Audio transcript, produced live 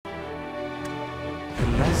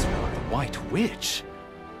Reswa, the White Witch.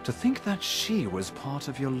 To think that she was part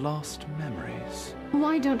of your last memories.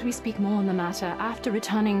 Why don't we speak more on the matter after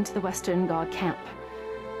returning to the Western Guard camp?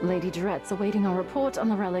 Lady Durette's awaiting our report on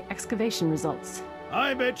the relic excavation results.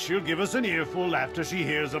 I bet she'll give us an earful after she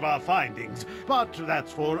hears of our findings, but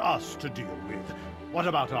that's for us to deal with. What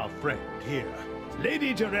about our friend here?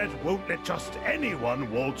 Lady Durette won't let just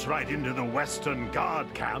anyone waltz right into the Western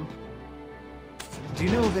Guard camp. Do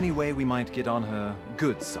you know of any way we might get on her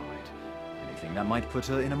good side? Anything that might put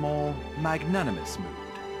her in a more magnanimous mood?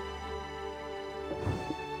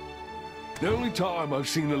 The only time I've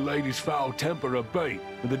seen the lady's foul temper abate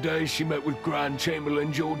were the day she met with Grand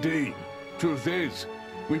Chamberlain Jordine. Truth is,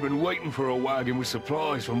 we've been waiting for a wagon with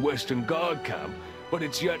supplies from Western Guard camp, but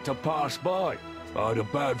it's yet to pass by. I had a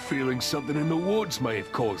bad feeling something in the woods may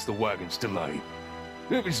have caused the wagon's delay.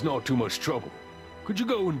 If it's not too much trouble, could you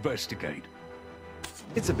go investigate?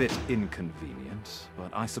 It's a bit inconvenient, but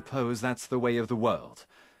I suppose that's the way of the world.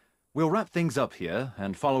 We'll wrap things up here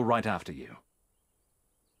and follow right after you.